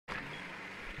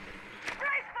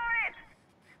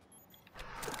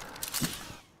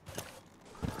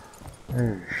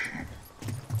Oh,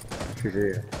 she's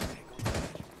here.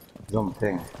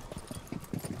 Something.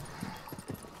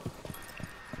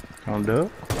 Can't do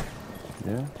it?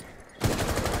 Yeah.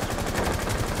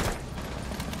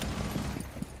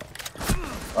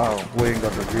 Oh, we ain't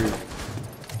got the view.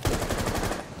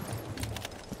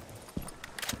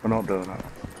 We're not doing it.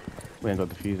 We ain't got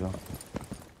the fuse on.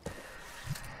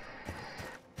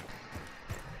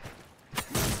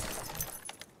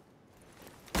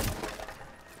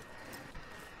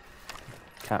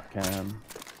 Capcan.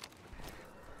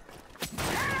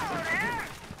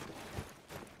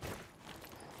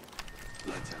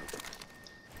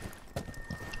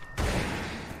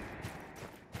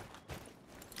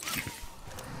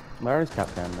 Where is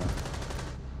Capcan now?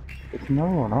 There's no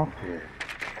one up here.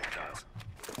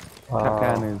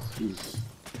 Capcan is... He's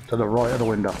to the right of the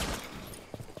window.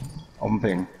 On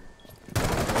thing.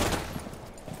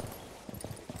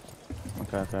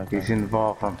 Okay. He's in the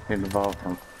bathroom. In the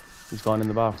bathroom. He's gone in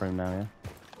the bathroom now, yeah?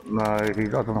 No, I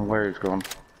don't know where he's gone.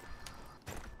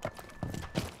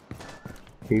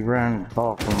 He ran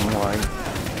bathroom away.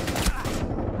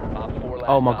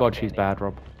 Oh my god, she's bad,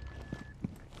 Rob.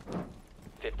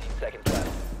 15 seconds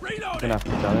left. Gonna have to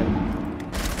go in.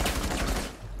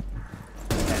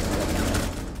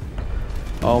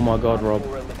 Oh my god, Rob.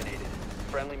 4 eliminated.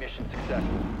 Friendly mission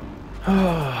successful.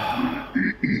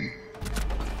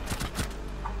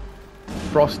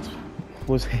 Frost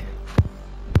was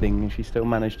thing and she still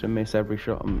managed to miss every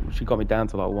shot. She got me down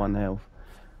to like 1 health.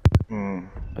 Hmm.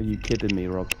 Are you kidding me,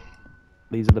 Rob?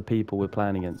 These are the people we're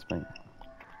playing against, mate.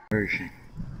 Where is she?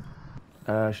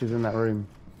 She's in that room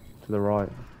to the right.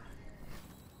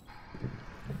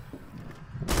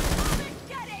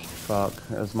 Fuck,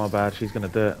 that's my bad. She's gonna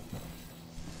do it.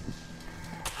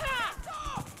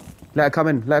 Let her come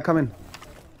in. Let her come in.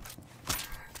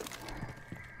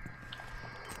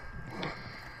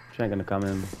 She ain't gonna come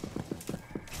in.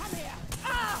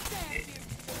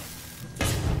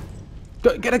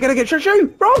 Get her,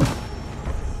 shoot, Rob!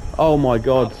 Oh my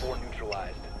god. 4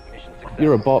 neutralized. Mission successful.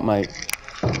 You're a bot, mate.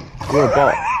 You're a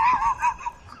bot.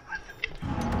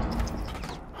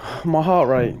 My heart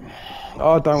rate.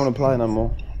 Oh, I don't want to play no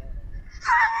more.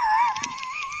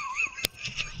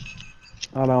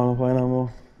 I don't want to play no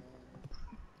more.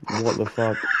 What the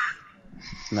fuck?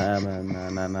 Nah,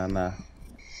 man. Nah.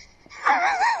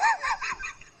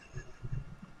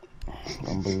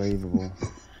 Unbelievable.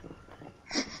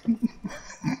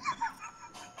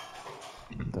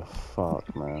 The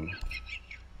fuck, man.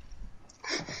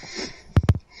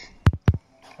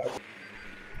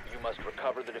 You must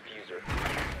recover the diffuser.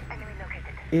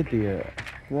 Idiot.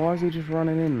 Why is he just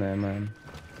running in there, man?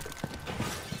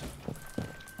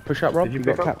 Push up, Rob. Did you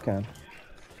got pick up? Capcan.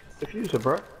 Diffuser,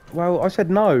 bro. Well, I said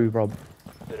no, Rob.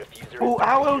 The diffuser Oh, is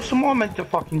how else am I meant to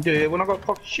fucking do it when I got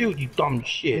fucking shield, you dumb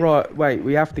shit? Right, wait.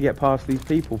 We have to get past these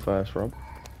people first, Rob.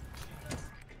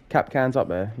 Capcan's up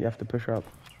there. You have to push up.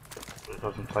 It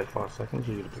doesn't take 5 seconds,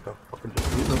 you gotta pick up fucking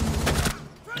diffuser.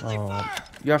 Oh,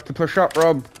 you have to push up,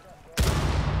 Rob.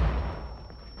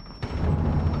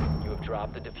 You have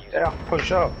dropped the diffuser. Yeah,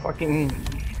 push up, fucking...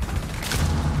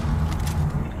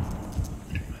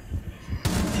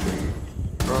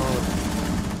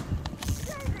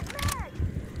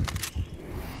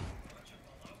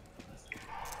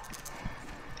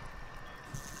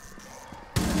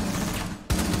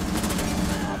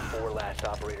 Last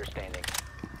operator standing.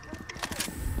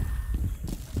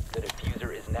 The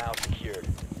diffuser is now secured.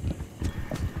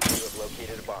 You have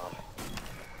located a bomb.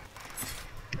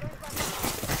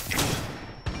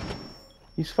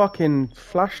 He's fucking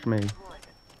flashed me.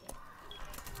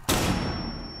 Oh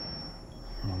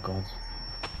my god.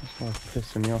 This guy's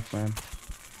pissing me off, man.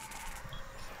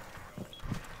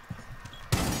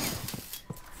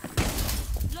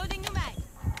 Loading new mag.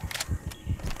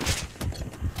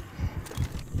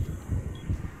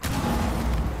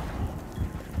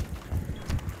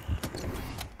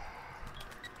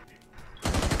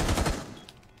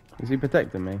 Is he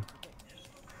protecting me?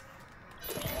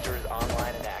 Diffuser is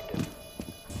online and active.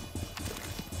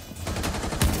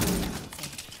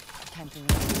 Time to run.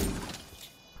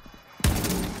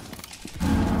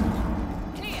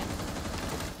 Clear.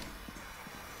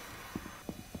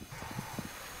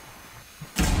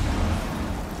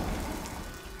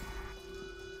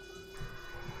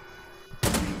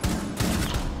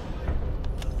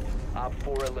 Op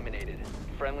 4 eliminated.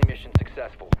 Friendly mission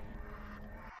successful.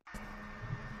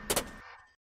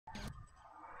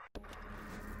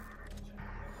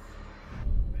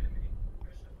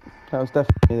 That was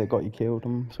definitely me that got you killed.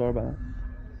 I'm sorry about that.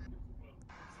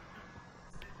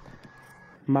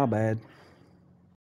 My bad.